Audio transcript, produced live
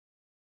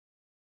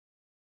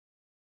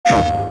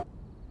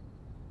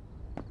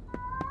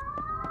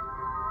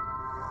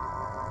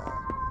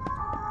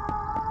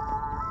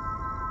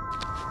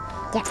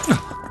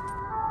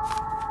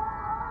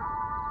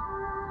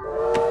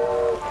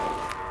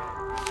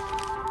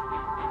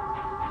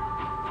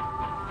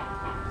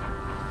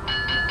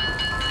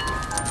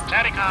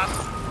Clerical,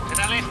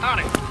 sinä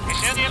listoni,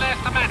 ja sieltä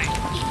leesta meni.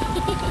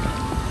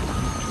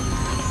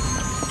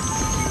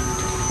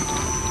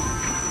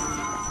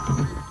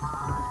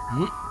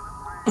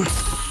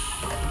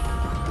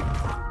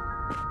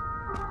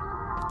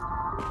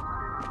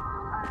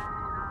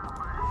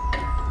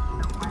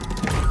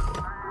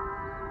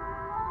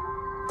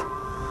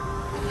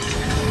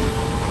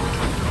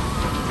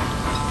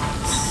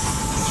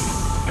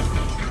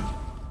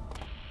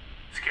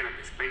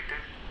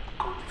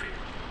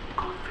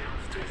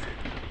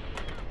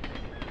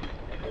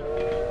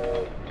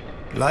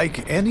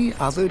 Like any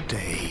other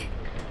day,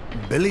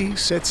 Billy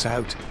sets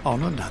out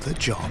on another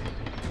job.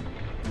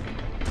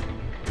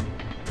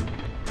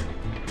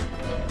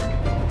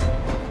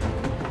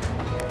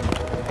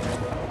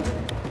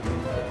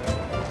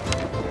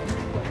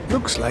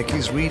 Looks like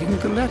he's reading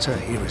the letter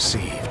he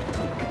received.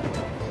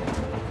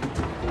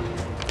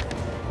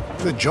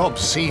 The job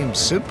seems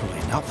simple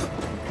enough.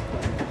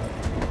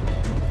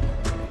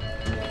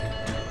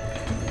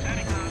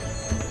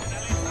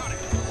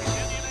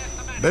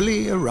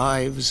 Billy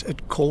arrives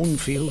at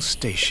Cornfield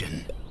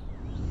Station.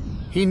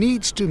 He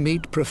needs to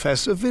meet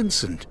Professor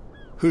Vincent,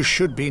 who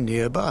should be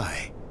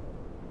nearby.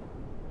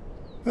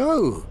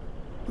 Oh,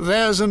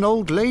 there's an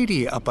old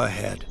lady up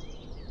ahead.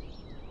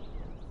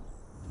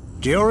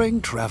 During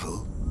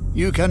travel,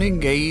 you can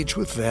engage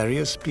with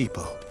various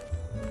people.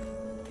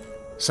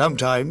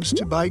 Sometimes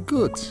to buy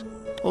goods,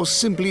 or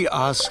simply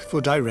ask for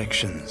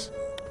directions.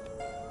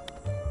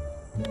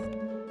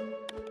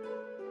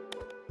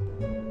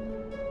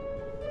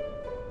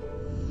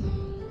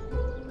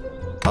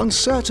 On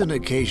certain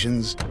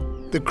occasions,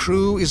 the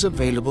crew is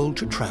available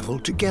to travel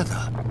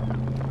together.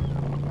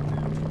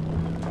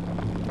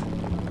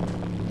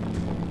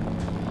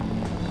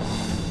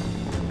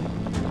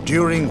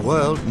 During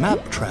world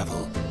map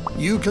travel,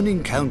 you can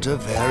encounter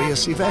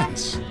various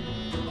events,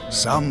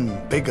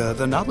 some bigger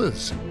than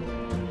others.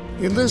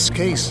 In this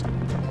case,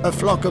 a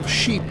flock of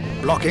sheep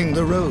blocking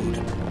the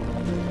road.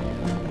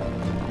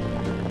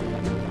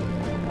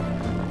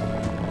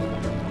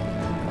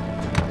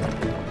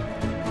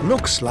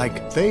 Looks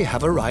like they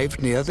have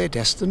arrived near their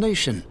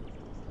destination.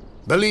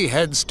 Billy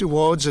heads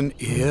towards an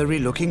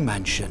eerie-looking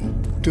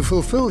mansion to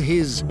fulfill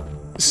his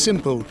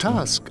simple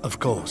task, of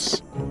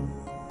course.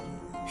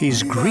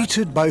 He's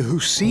greeted by who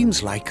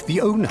seems like the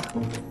owner.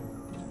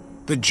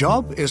 The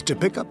job is to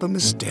pick up a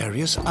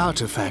mysterious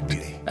artifact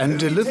and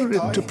deliver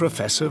it to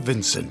Professor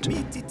Vincent.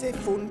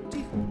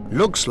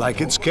 Looks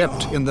like it's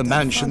kept in the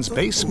mansion's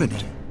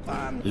basement,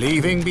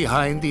 leaving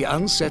behind the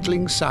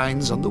unsettling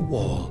signs on the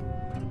wall.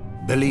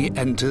 Billy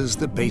enters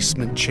the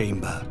basement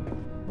chamber.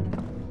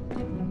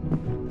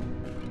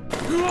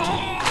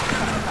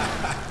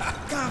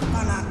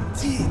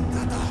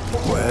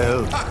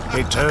 Well,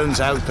 it turns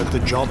out that the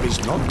job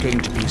is not going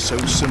to be so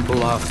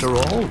simple after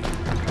all.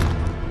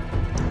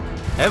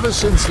 Ever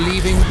since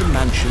leaving the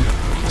mansion,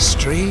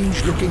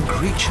 strange-looking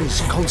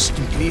creatures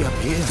constantly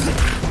appear.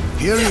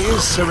 Here he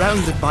is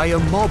surrounded by a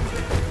mob,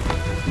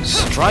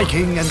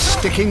 striking and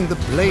sticking the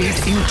blade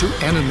into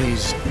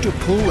enemies to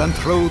pull and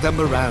throw them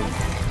around.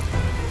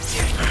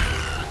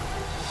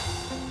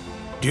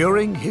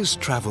 During his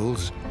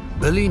travels,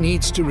 Billy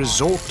needs to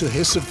resort to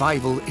his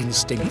survival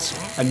instincts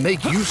and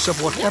make use of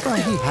whatever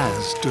he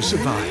has to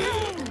survive,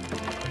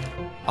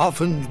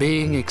 often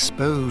being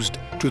exposed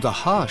to the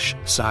harsh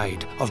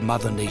side of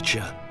Mother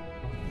Nature.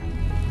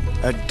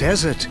 A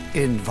desert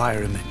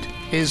environment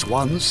is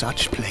one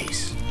such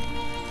place.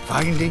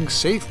 Finding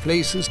safe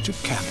places to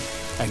camp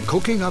and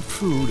cooking up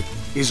food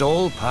is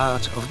all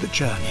part of the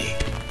journey.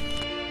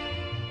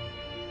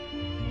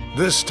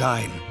 This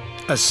time,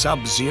 a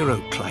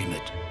sub-zero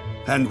climate,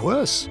 and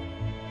worse,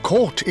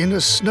 caught in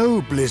a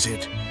snow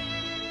blizzard.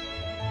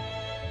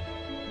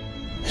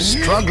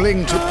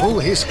 Struggling to pull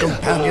his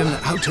companion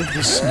out of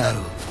the snow.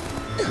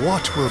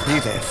 What will be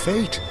their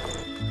fate?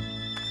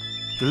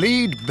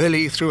 Lead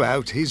Billy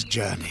throughout his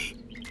journey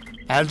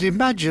and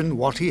imagine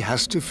what he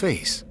has to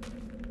face.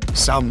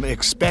 Some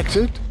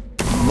expected,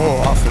 more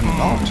often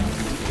not.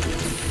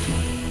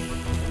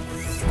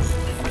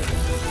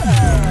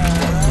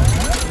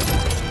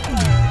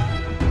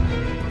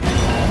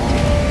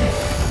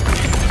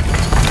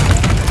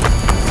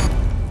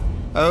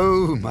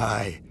 Oh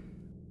my.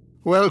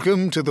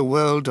 Welcome to the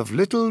world of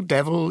Little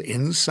Devil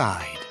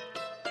Inside.